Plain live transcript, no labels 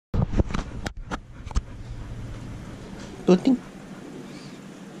布丁，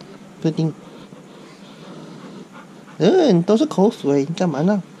布丁。你都是口水，你干嘛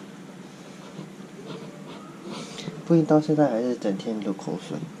呢？布丁到现在还是整天流口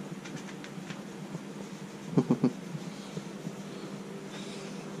水。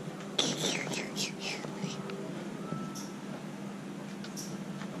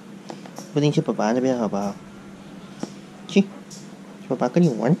布丁去爸爸那边好不好？去爸爸跟你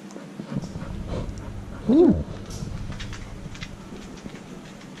玩。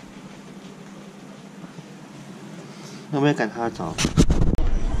要不要赶他走？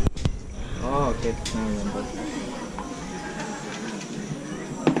哦 ，OK， 那我们。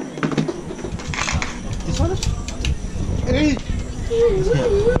你说的？哎。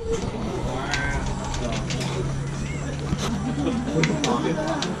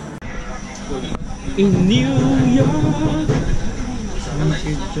In New York,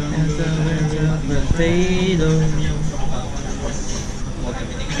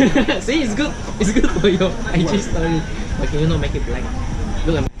 see, it's good. It's good for your IG story. But can you not make it black?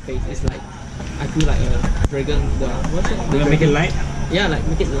 Look at my face. It's like I feel like a dragon. What's it? You make it light? Yeah, like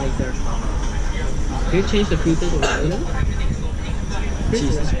make it lighter. Can you change the filter to lighter?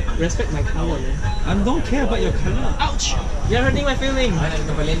 Jesus, respect my color, man. I don't care about your color. Ouch! You're hurting my feelings.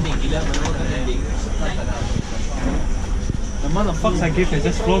 The amount of fucks I give has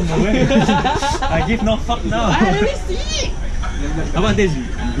just flown away. I give no fuck now. Let me see. How about this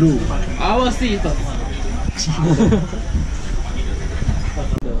blue? I will see first.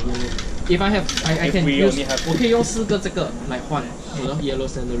 If I have, I can use. 我可以用4个这个来换我的 yellow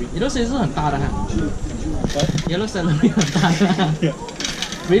celery. Yellow celery 是很大的哈。Yellow celery 很大的。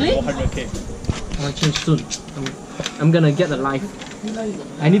Really? 400k. I'm gonna change soon. I'm gonna get a life.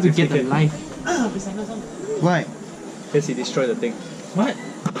 I need to get a life. Why? Because he destroyed the thing. What?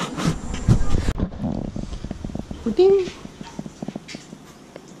 布丁。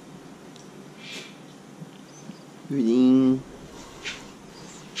布丁。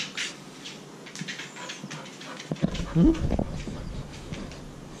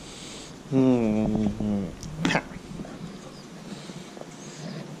啪。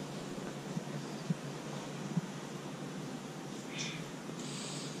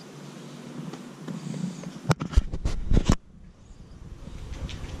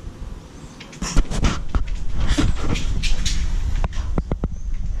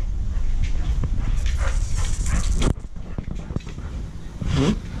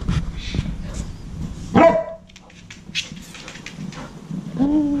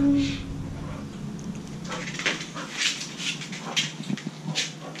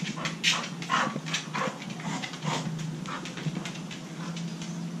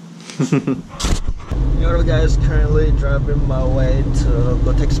Yo guys, currently driving my way to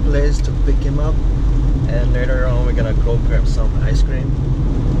Gotek's place to pick him up, and later on we're gonna go grab some ice cream.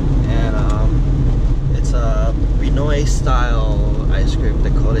 And it's a Pinoy style ice cream.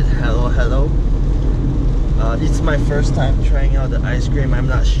 They call it Hello Hello. It's my first time trying out the ice cream. I'm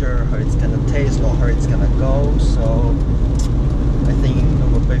not sure how it's gonna taste or how it's gonna go, so I think it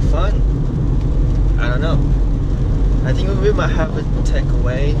will be fun. I don't know. I think we might have a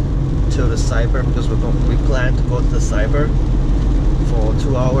takeaway to the cyber because we plan to go to the cyber for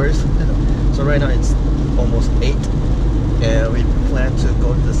 2 hours. So right now it's almost 8, and we plan to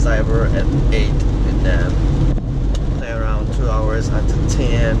go to the cyber at 8 and then play around 2 hours until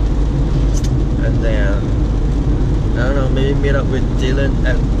 10, and then I don't know, maybe meet up with Dylan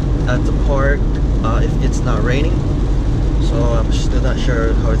at the park if it's not raining. So I'm still not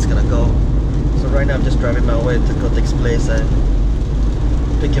sure how it's gonna go. So right now I'm just driving my way to Kotek's place and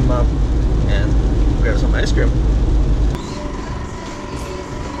pick him up and grab some ice cream.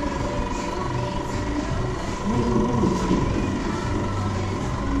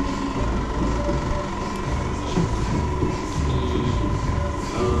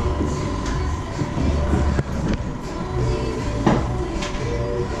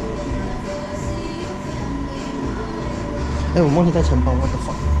 Hey, 我忘记带钱包，what the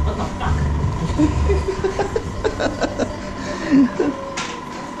fuck？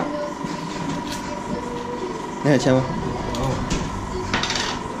 你有钱吗？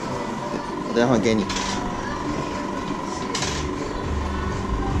我等下还给你。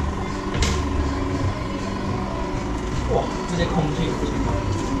哇，直接空气钱包，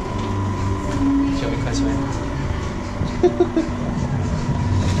小米开出来。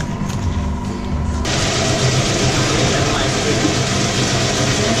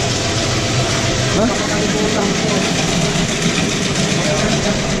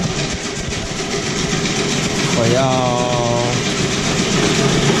我要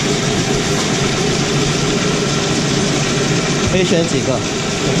可以选几个？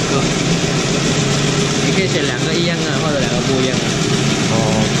你可以选2个一样的，或者2个不一样的。哦。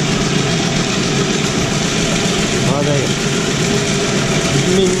然后这个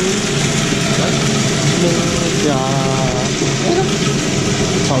冰加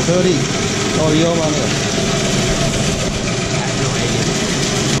巧克力，Oreo吗？那个。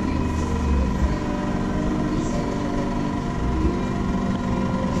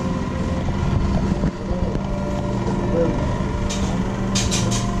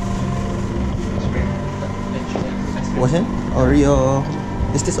我先 Oreo.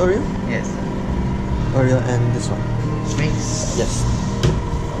 Is this Oreo? Yes. Oreo and this one. Thanks.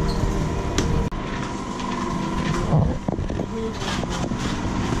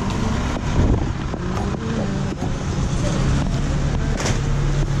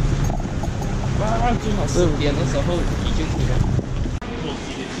 点的时候已经出来。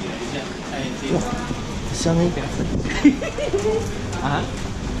哇，香一点。啊？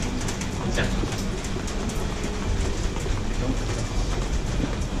这样。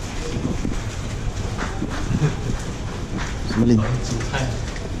什么零？煮菜。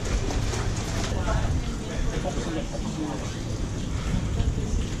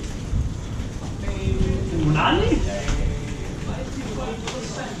哪里？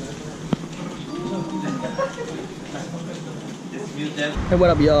 Hey, what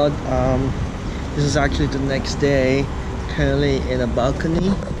up, y'all? This is actually the next day. Currently in a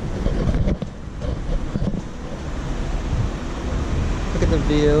balcony. Look at the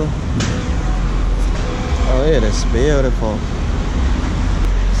view. Oh, it is beautiful.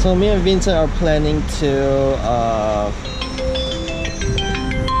 So me and Vincent are planning to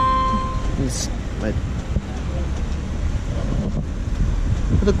wait.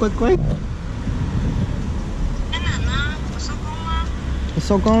 Quick. 你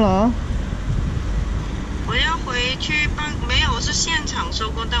收工了啊？我要回去没有，我是现场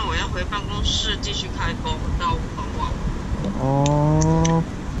收工，但我要回办公室继续开工到傍晚。Oh.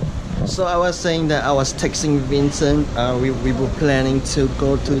 So I was saying that I was texting Vincent. We were planning to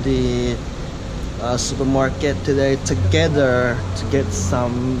go to the supermarket today together to get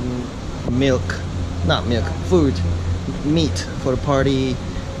some food, meat for the party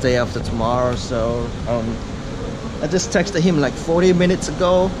day after tomorrow. So I just texted him like 40 minutes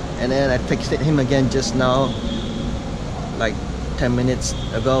ago, and then I texted him again just now, like 10 minutes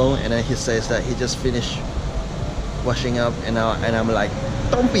ago, and then he says that he just finished washing up, and I'm like,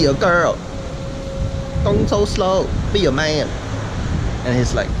 don't be a girl, don't so slow, be a man. And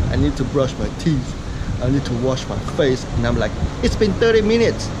he's like, I need to brush my teeth, I need to wash my face, and I'm like, it's been 30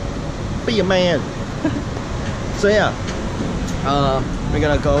 minutes, be a man. So yeah, we're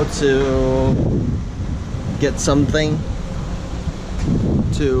gonna go to get something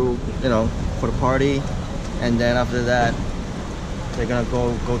to, for the party, and then after that they're gonna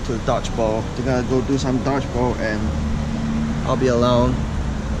go to the dodgeball. They're gonna go do some dodgeball, and I'll be alone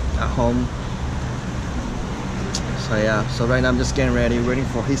at home. So yeah, so right now I'm just getting ready, waiting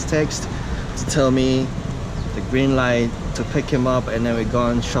for his text to tell me the green light to pick him up, and then we're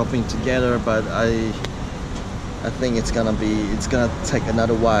going shopping together. But I think it's gonna take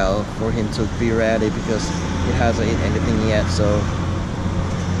another while for him to be ready because he hasn't eaten anything yet. So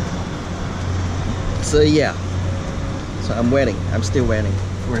yeah, so I'm still waiting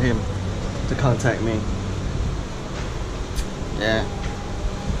for him to contact me. Yeah,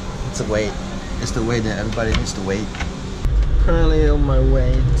 it's the way that everybody needs to wait. Currently on my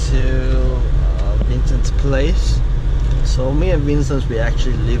way to Vincent's place. So me and Vincent, we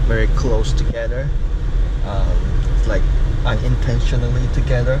actually live very close together. It's like unintentionally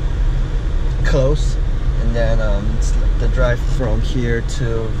together, close. And then it's like the drive from here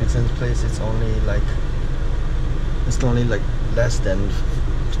to Vincent's place, it's only like less than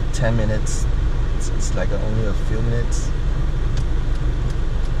 10 minutes. It's like only a few minutes.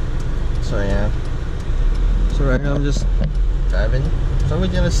 So yeah, so right now I'm just driving. So we're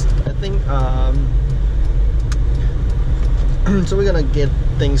gonna, I think so we're gonna get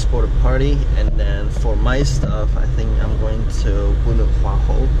things for the party, and then for my stuff I think I'm going to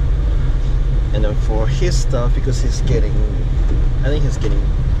Ho. And then for his stuff, because I think he's getting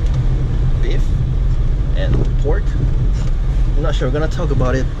beef and pork. I'm not sure, we're gonna talk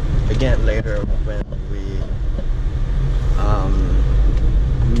about it again later when we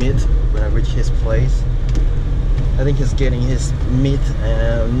meet, when I reach his place. I think he's getting his meat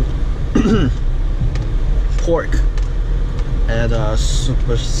and pork at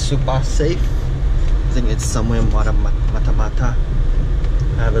super safe. I think it's somewhere in Mata.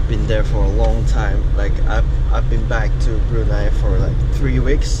 I haven't been there for a long time. Like I've been back to Brunei for like 3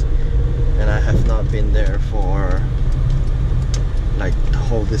 weeks, and I have not been there for like the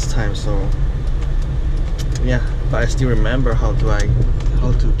whole this time, so yeah, but I still remember how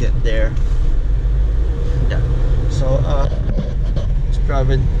to get there. Yeah, so it's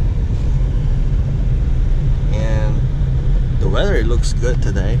driving, and the weather, it looks good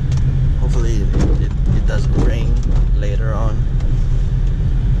today. Hopefully it doesn't rain later on.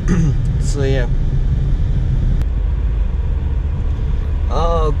 So yeah.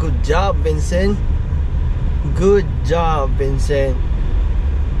 Oh, good job, Vincent. Good job, Vincent.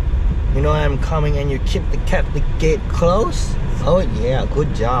 You know I'm coming and you kept the gate closed? Oh yeah,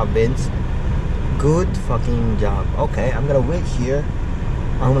 good job, Vince. Good fucking job. Okay, I'm gonna wait here.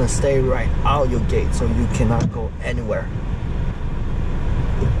 I'm gonna stay right out your gate so you cannot go anywhere.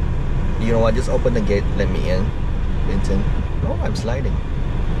 You know what? Just open the gate. Let me in, Vincent. Oh, I'm sliding.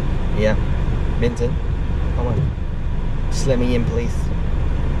 Yeah, Vincent. Come on. Just let me in, please.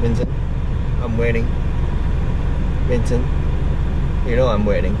 Vincent, I'm waiting. Vincent, you know I'm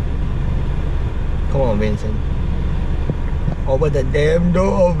waiting. Come on, Vincent. Open the damn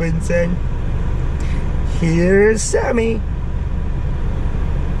door, Vincent. Here's Sammy.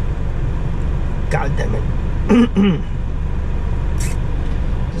 God damn it.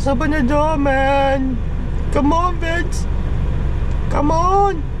 Just open the door, man. Come on, Vince. Come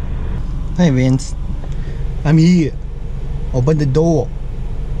on. Hey, Vince. I'm here. Open the door.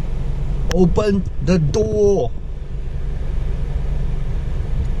 Open the door.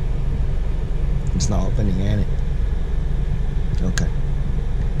 It's not opening, ain't it? Okay.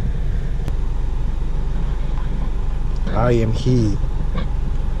 I am here.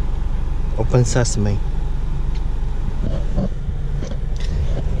 Open sesame.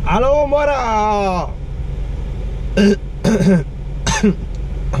 Hello, mother.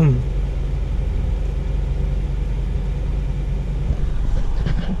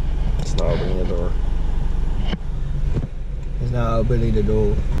 It's not opening the door. It's not opening the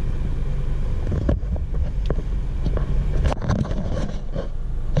door.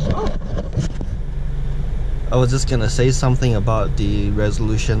 I was just gonna say something about the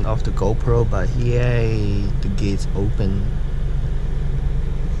resolution of the GoPro, but yay, the gate's open.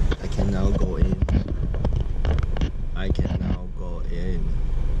 I can now go in. I can now go in.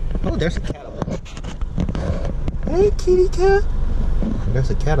 Oh, there's a cat over there. Hey, kitty cat. There's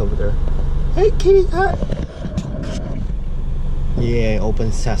a cat over there. Hey, kitty cat. Yeah,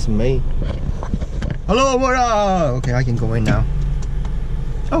 open sesame. Hello, what up? Okay, I can go in now.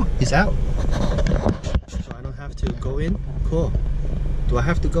 Oh, he's out. So I don't have to go in? Cool. Do I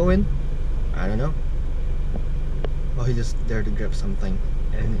have to go in? I don't know. Oh, he's just there to grab something.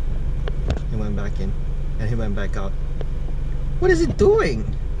 And he went back in. And he went back out. What is he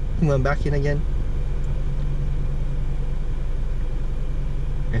doing? He went back in again.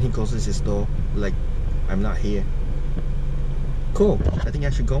 And he closes his door like I'm not here. Cool. I think I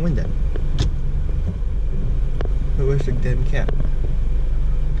should go in then. Where's the damn cat?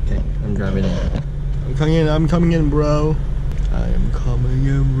 Okay, I'm driving in. I'm coming in, bro. I am coming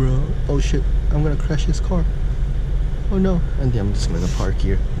in, bro. Oh shit, I'm gonna crash his car. Oh no. And then I'm just gonna park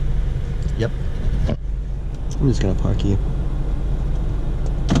here. Yep. I'm just gonna park here.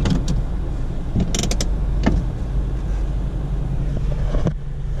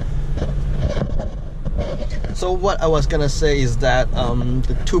 So what I was gonna say is that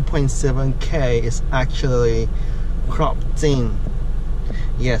the 2.7K is actually cropped in.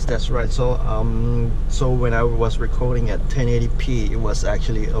 Yes, that's right. So so when I was recording at 1080p, it was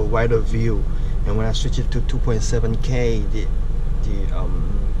actually a wider view, and when I switched it to 2.7K,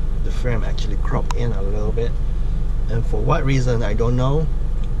 the frame actually cropped in a little bit, and for what reason I don't know.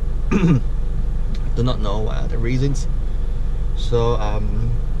 Do not know what are the reasons. So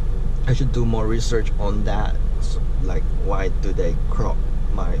I should do more research on that. So, like, why do they crop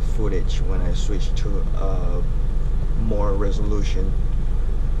my footage when I switch to more resolution?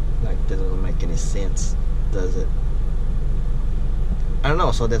 Like, that doesn't make any sense, does it? I don't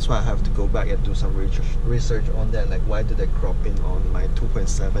know. So that's why I have to go back and do some research on that. Like, why do they crop in on my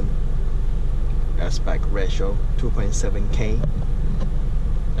 2.7 aspect ratio, 2.7K?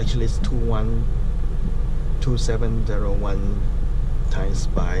 Actually, it's 2701 times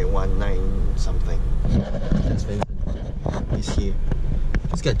by 19 something. That's Vincent. He's here.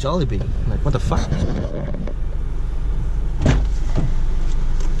 He's got Jollibee. Like, what the fuck?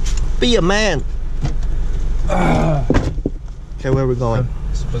 Be a man. Okay, where are we going?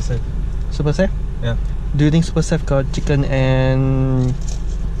 Super safe. Super safe? Yeah. Do you think Super safe got chicken and...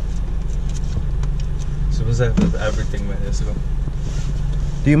 Super safe with everything, man. Let's go.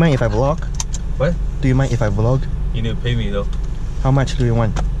 Do you mind if I vlog? What? Do you mind if I vlog? You need to pay me though. How much do you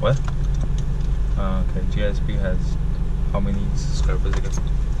want? What? Okay, GSP has How many subscribers you got?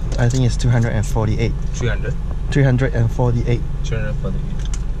 I think it's 248. 300? 348. 348.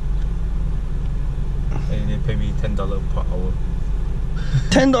 And they pay me $10 per hour.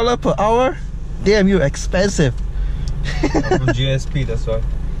 $10 per hour? Damn, you expensive. I'm from GSP, that's why.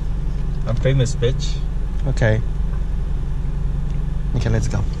 I'm famous, bitch. Okay. Okay, let's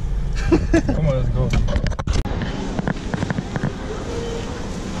go. Come on, let's go.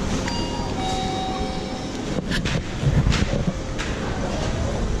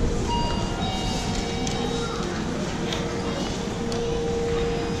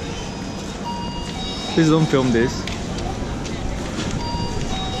 Please don't film this.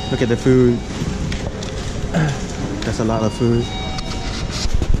 Look at the food. There's a lot of food.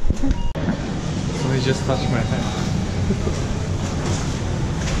 Somebody just touched my hand.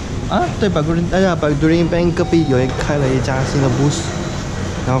 啊，对吧？Green Bank 隔壁有开了一家新的 booth，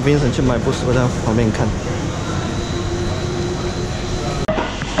 然后 Vincent 去买 booth， 我在旁边看。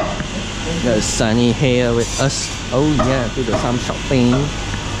There's Sunny here with us. Oh yeah, do some shopping.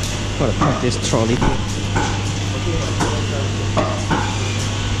 Gotta pack this trolley.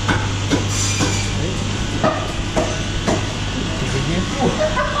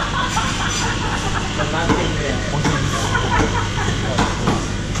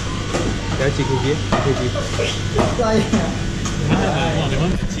 Cái chị cô kia, chị chị. Đây.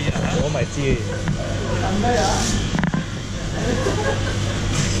 Ủa mày chia.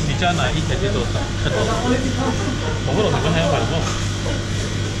 你家哪一台电动车？看到了。我不懂你们还要买什么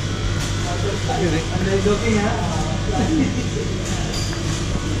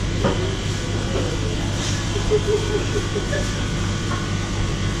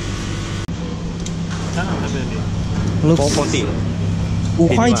？Looks 5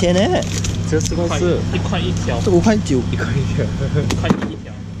块钱呢，这4块4，1块1条，这5块9，1块1条，1块1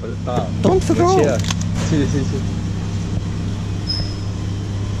条，我知道。Don't throw. 谢谢谢谢。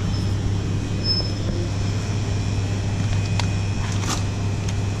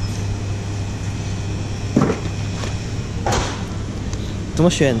怎么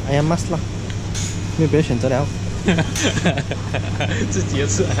选？Ayam Mas 啦，没有别的选择了。自己也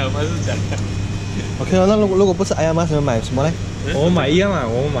吃，Ayam Mas 是讲的。OK 了，那如果不是 Ayam Mas， 你们买什么嘞？我买一样啊，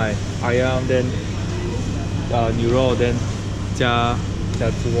我买 Ayam then 牛肉 then 加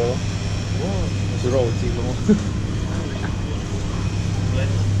猪肉，猪肉鸡肉。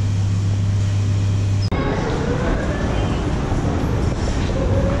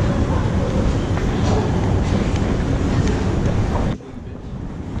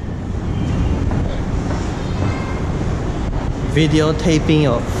Videotaping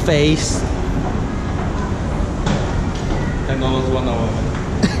your face. $10 1 hour.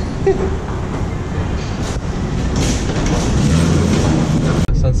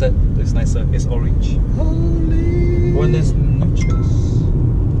 Sunset is nicer. It's orange. Holy. Buenas noches.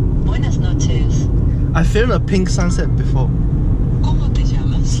 Buenas noches. I filmed a pink sunset before. ¿Cómo te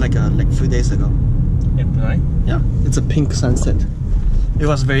llamas? It's like a few days ago. And tonight? Yeah, it's a pink sunset. It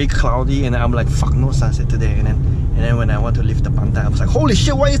was very cloudy, and I'm like, fuck, no sunset today. And then when I want to leave the pantai, I was like, holy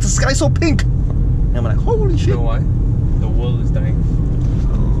shit, why is the sky so pink? And I'm like, holy shit. You know why? The world is dying.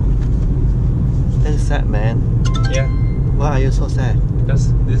 Oh. That is sad, man. Yeah. Why are you so sad?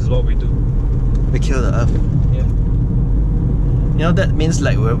 Because this is what we do. We kill the earth. Yeah. You know, that means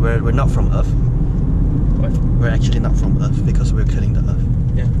like we're not from earth. What? We're actually not from earth because we're killing the earth.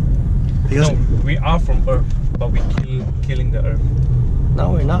 Yeah. Because no, we are from earth, but we're killing the earth.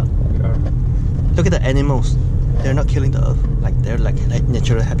 No, we're not. We are. Look at the animals. They're not killing the earth. Like they're like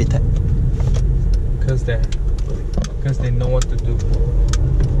natural habitat. Because they know what to do.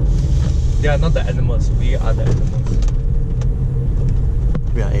 They are not the animals. We are the animals.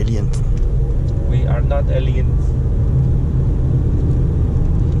 We are aliens. We are not aliens.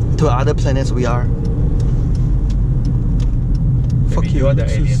 To other planets, we are. Fuck Maybe you are the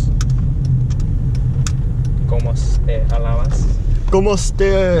this alien. is- Como te alabas? Como este?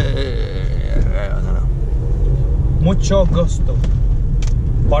 I don't know. Mucho gusto.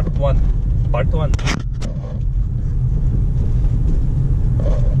 Part 1. Part 1.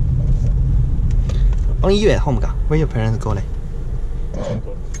 Only you at home, ka? Where your parents go, like?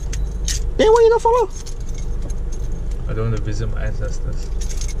 Congo. Then why you not follow? I don't want to visit my ancestors.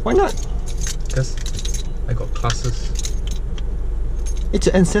 Why not? Because I got classes. It's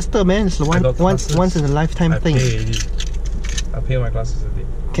your ancestor, man. It's once in a lifetime thing. I pay my classes already.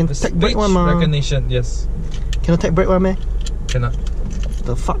 Can take break one, man. Recognition, yes. Cannot take break one, man. Cannot.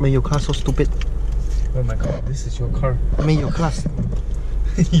 The fuck, man? Your class so stupid. Oh my god, this is your car. I mean, your class.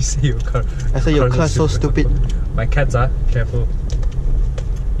 You say your car. I said your class so stupid. My cats are careful.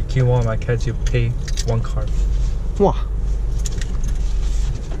 You kill one of my cats, you pay 1 car. Wow.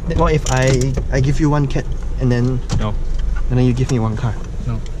 What if I give you one cat and then No. and then you give me one car?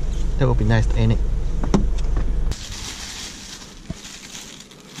 No. That would be nice, ain't it?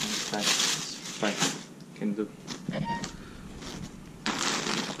 Fine. Can do.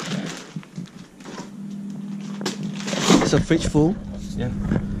 Is the fridge full? Yeah.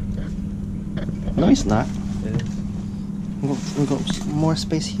 No, it's not. It is. We got more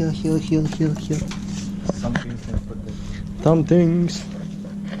space here. Some things can put there. Some things.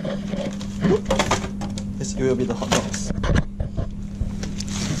 This will be the hot dogs.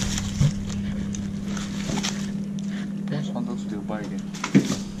 How much hot dogs do you buy again?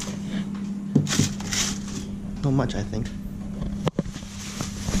 Not much, I think.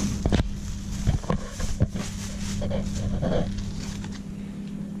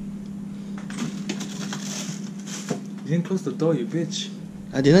 You didn't close the door, you bitch.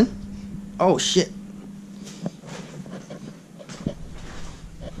 I didn't? Oh shit.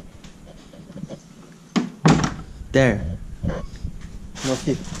 There. No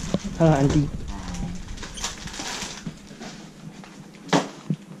hit. Hello, auntie.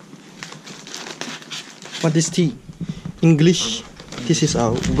 What is tea? English. This is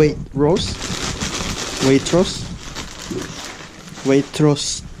a waitress.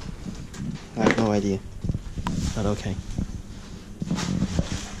 I have no idea. But okay.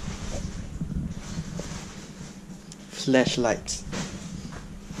 Flashlights.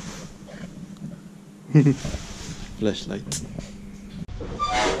 Flashlights.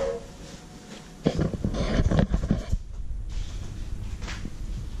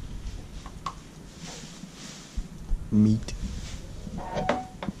 Meat.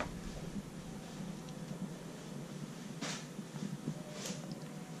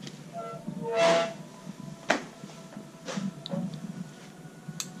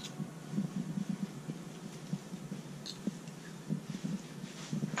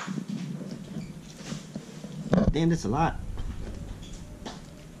 Damn, that's a lot.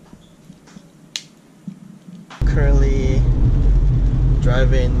 Currently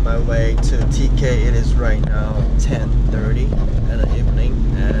driving my way to TK. It is right now 10:30 in the evening,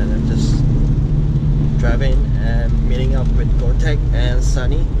 and I'm just driving and meeting up with Gore-Tex and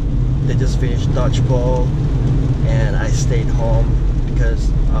Sunny. They just finished dodgeball, and I stayed home because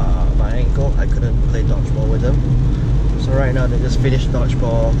my ankle, I couldn't play dodgeball with them. So right now they just finished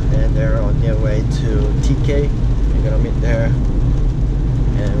dodgeball and they're on their way to TK. We're gonna meet there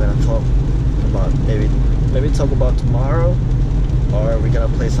and we're gonna talk about maybe talk about tomorrow, or we're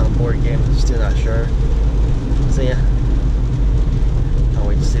gonna play some board games. Still not sure. So yeah, can't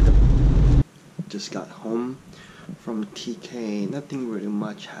wait to see them. Just got home from TK. Nothing really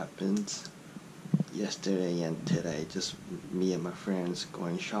much happened yesterday and today. Just me and my friends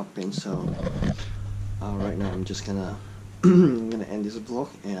going shopping. So right now I'm just gonna I'm gonna end this vlog,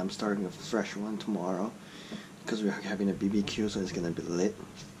 and I'm starting a fresh one tomorrow because we're having a BBQ, so it's gonna be lit.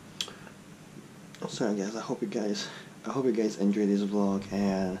 So guys, I hope you guys enjoy this vlog,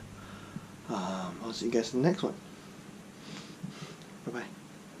 and I'll see you guys in the next one. Bye bye.